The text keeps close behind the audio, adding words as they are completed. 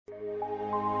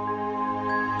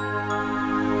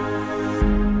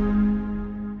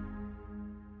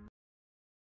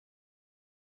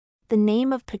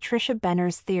name of Patricia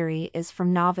Benner's theory is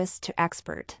from novice to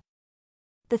expert.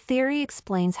 The theory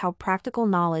explains how practical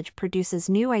knowledge produces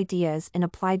new ideas in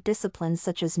applied disciplines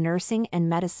such as nursing and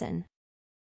medicine.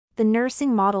 The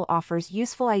nursing model offers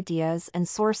useful ideas and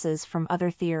sources from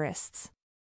other theorists.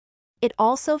 It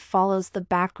also follows the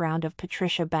background of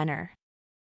Patricia Benner.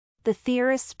 The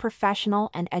theorist's professional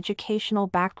and educational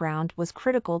background was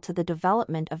critical to the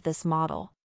development of this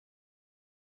model.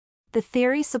 The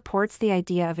theory supports the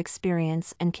idea of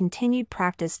experience and continued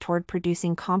practice toward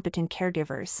producing competent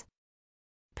caregivers.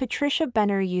 Patricia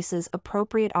Benner uses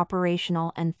appropriate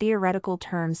operational and theoretical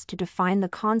terms to define the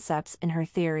concepts in her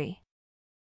theory.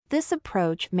 This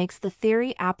approach makes the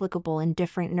theory applicable in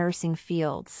different nursing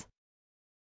fields.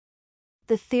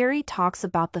 The theory talks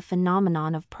about the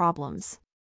phenomenon of problems.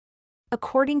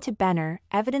 According to Benner,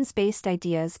 evidence-based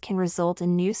ideas can result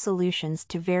in new solutions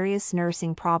to various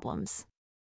nursing problems.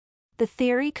 The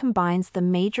theory combines the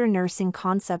major nursing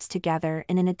concepts together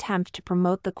in an attempt to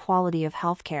promote the quality of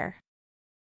healthcare.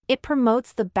 It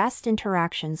promotes the best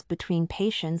interactions between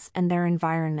patients and their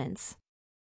environments.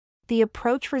 The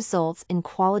approach results in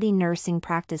quality nursing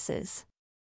practices.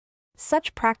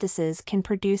 Such practices can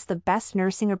produce the best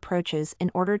nursing approaches in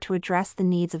order to address the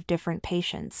needs of different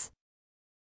patients.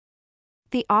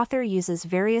 The author uses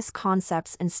various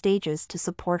concepts and stages to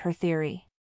support her theory.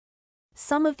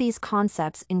 Some of these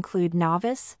concepts include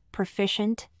novice,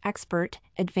 proficient, expert,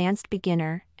 advanced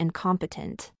beginner, and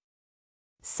competent.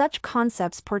 Such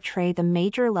concepts portray the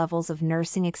major levels of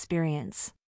nursing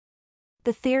experience.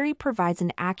 The theory provides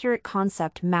an accurate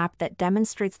concept map that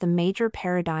demonstrates the major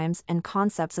paradigms and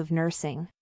concepts of nursing.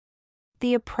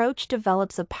 The approach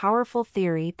develops a powerful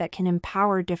theory that can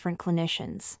empower different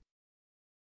clinicians.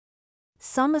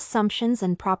 Some assumptions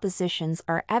and propositions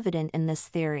are evident in this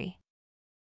theory.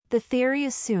 The theory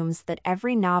assumes that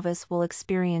every novice will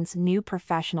experience new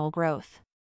professional growth.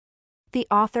 The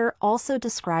author also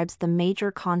describes the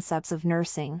major concepts of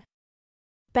nursing.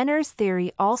 Benner's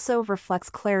theory also reflects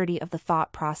clarity of the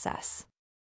thought process.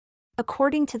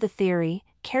 According to the theory,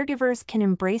 caregivers can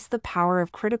embrace the power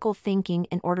of critical thinking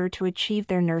in order to achieve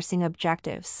their nursing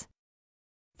objectives.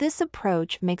 This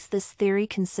approach makes this theory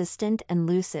consistent and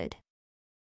lucid.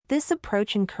 This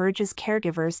approach encourages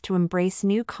caregivers to embrace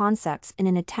new concepts in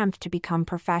an attempt to become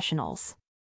professionals.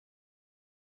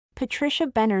 Patricia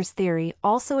Benner's theory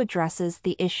also addresses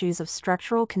the issues of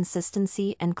structural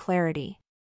consistency and clarity.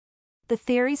 The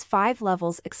theory's 5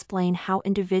 levels explain how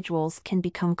individuals can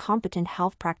become competent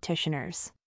health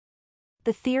practitioners.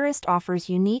 The theorist offers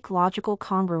unique logical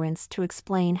congruence to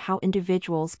explain how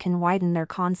individuals can widen their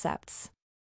concepts.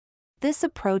 This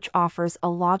approach offers a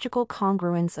logical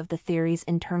congruence of the theory's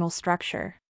internal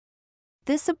structure.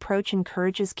 This approach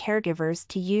encourages caregivers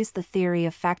to use the theory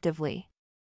effectively.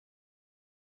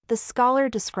 The scholar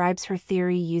describes her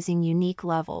theory using unique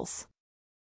levels.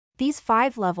 These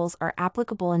 5 levels are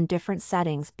applicable in different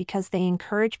settings because they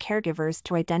encourage caregivers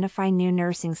to identify new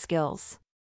nursing skills.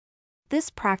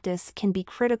 This practice can be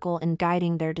critical in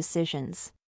guiding their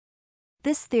decisions.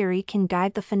 This theory can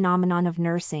guide the phenomenon of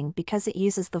nursing because it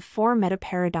uses the 4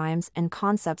 meta-paradigms and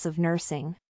concepts of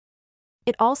nursing.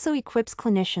 It also equips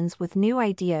clinicians with new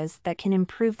ideas that can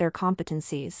improve their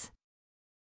competencies.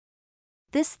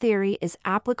 This theory is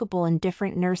applicable in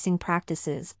different nursing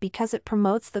practices because it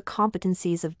promotes the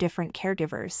competencies of different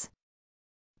caregivers.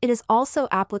 It is also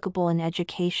applicable in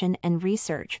education and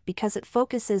research because it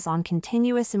focuses on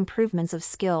continuous improvements of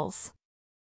skills.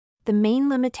 The main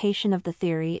limitation of the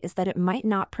theory is that it might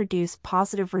not produce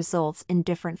positive results in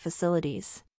different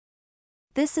facilities.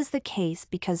 This is the case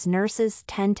because nurses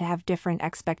tend to have different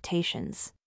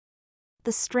expectations.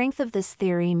 The strength of this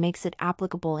theory makes it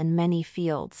applicable in many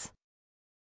fields.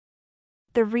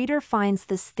 The reader finds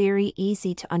this theory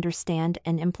easy to understand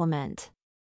and implement.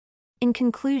 In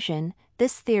conclusion,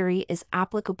 this theory is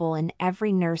applicable in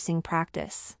every nursing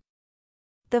practice.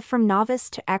 The from novice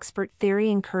to expert theory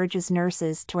encourages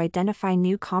nurses to identify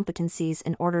new competencies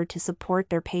in order to support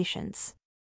their patients.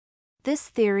 This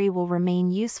theory will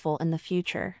remain useful in the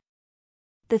future.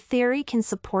 The theory can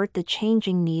support the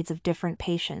changing needs of different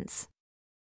patients.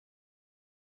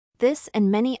 This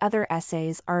and many other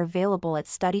essays are available at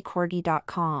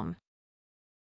studycorgi.com.